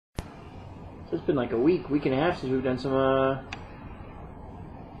It's been like a week and a half since we've done some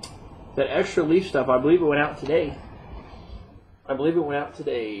that extra leaf stuff. I believe it went out today.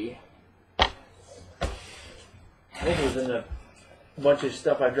 I think it was in the bunch of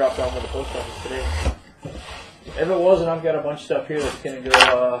stuff I dropped off at the post office today. If it wasn't, I've got a bunch of stuff here that's going to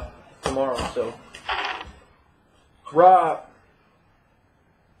go tomorrow. So, Rob.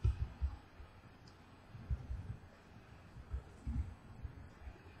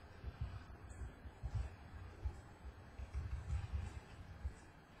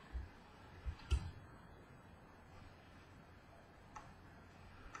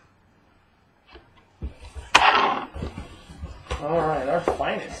 All right, our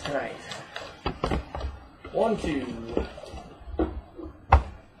finest tonight. 1, 2,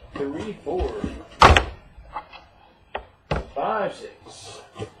 3, 4, 5, 6,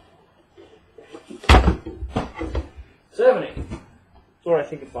 7, 8. That's what I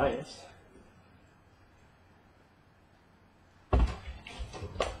think of finest.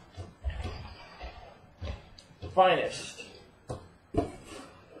 Finest.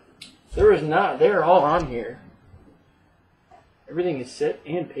 There is not. They're all on here. Everything is set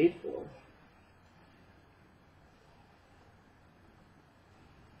and paid for.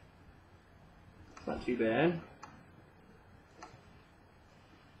 Not too bad.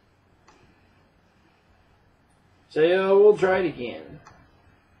 So we'll try it again.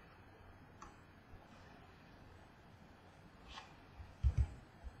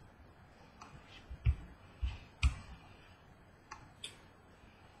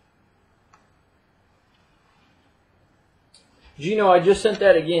 Gino, I just sent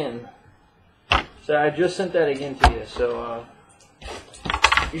that again. So I just sent that again to you. So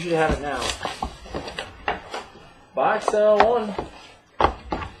you should have it now. Box 1.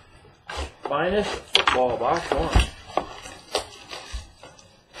 Finest football, box 1.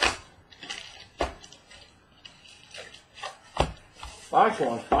 Box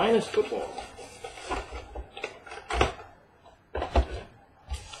 1, finest football.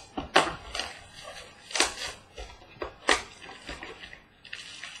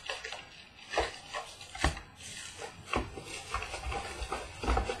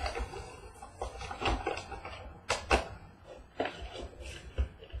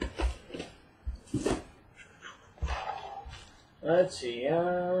 Let's see,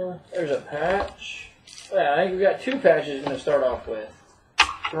 there's a patch. Yeah, I think we got 2 patches going to start off with.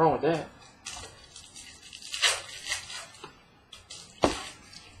 What's wrong with that?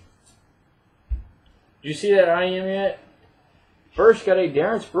 Did you see that IM yet? First, got a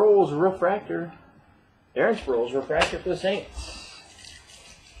Darren Sproles refractor. Darren Sproles refractor for the Saints.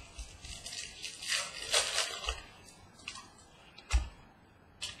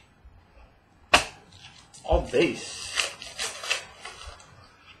 All base.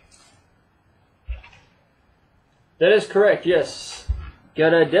 That is correct, yes.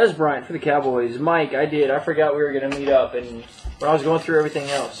 Got a Des Bryant for the Cowboys. Mike, I did. I forgot we were going to meet up, and when I was going through everything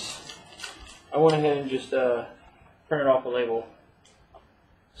else, I went ahead and just printed off the label.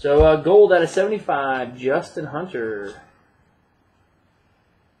 So, gold out of 75, Justin Hunter.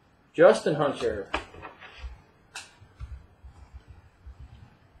 Justin Hunter.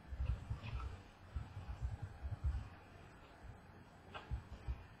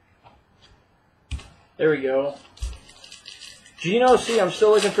 There we go. Gino, see, I'm still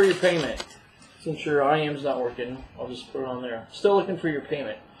looking for your payment. Since your IM's not working, I'll just put it on there. Still looking for your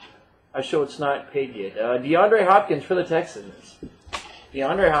payment. I show it's not paid yet. DeAndre Hopkins for the Texans.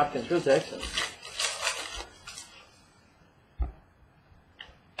 DeAndre Hopkins for the Texans.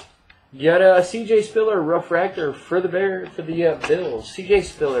 You got a CJ Spiller refractor for the Bills. CJ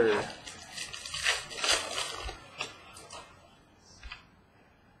Spiller.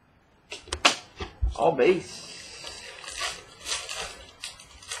 All base.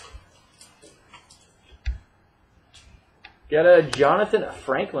 Got a Jonathan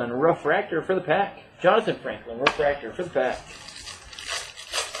Franklin refractor for the Pack. Jonathan Franklin refractor for the Pack.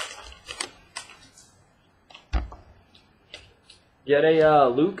 Got a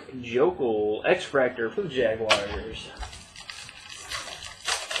Luke Jokel X-Fractor for the Jaguars.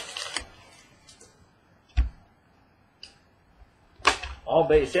 All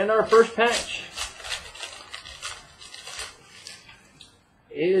base. And our first patch.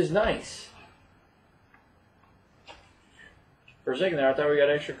 It is nice. For a second there, I thought we got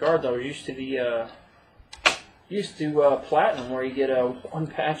extra cards. I was used to the platinum, where you get one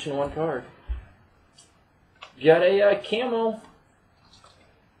patch and one card. Got a camo.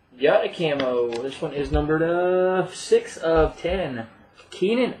 Got a camo. This one is numbered 6 of 10.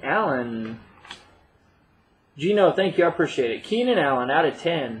 Keenan Allen. Gino, thank you. I appreciate it. Keenan Allen out of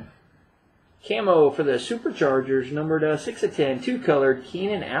 10. Camo for the Superchargers, numbered 6/10, 2-colored,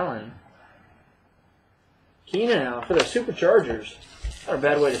 Keenan Allen. Keenan Allen for the Superchargers. Not a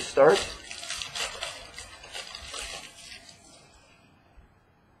bad way to start.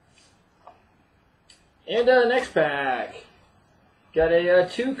 And next pack. Got a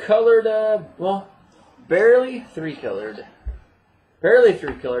 2-colored, well, barely 3-colored. Barely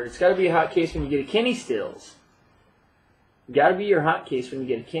 3-colored. It's got to be a hot case when you get a Kenny Stills. Got to be your hot case when you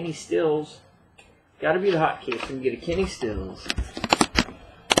get a Kenny Stills. Got to be the hot case when you get a Kenny Stills.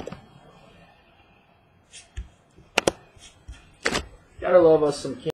 Gotta love us some Kenny.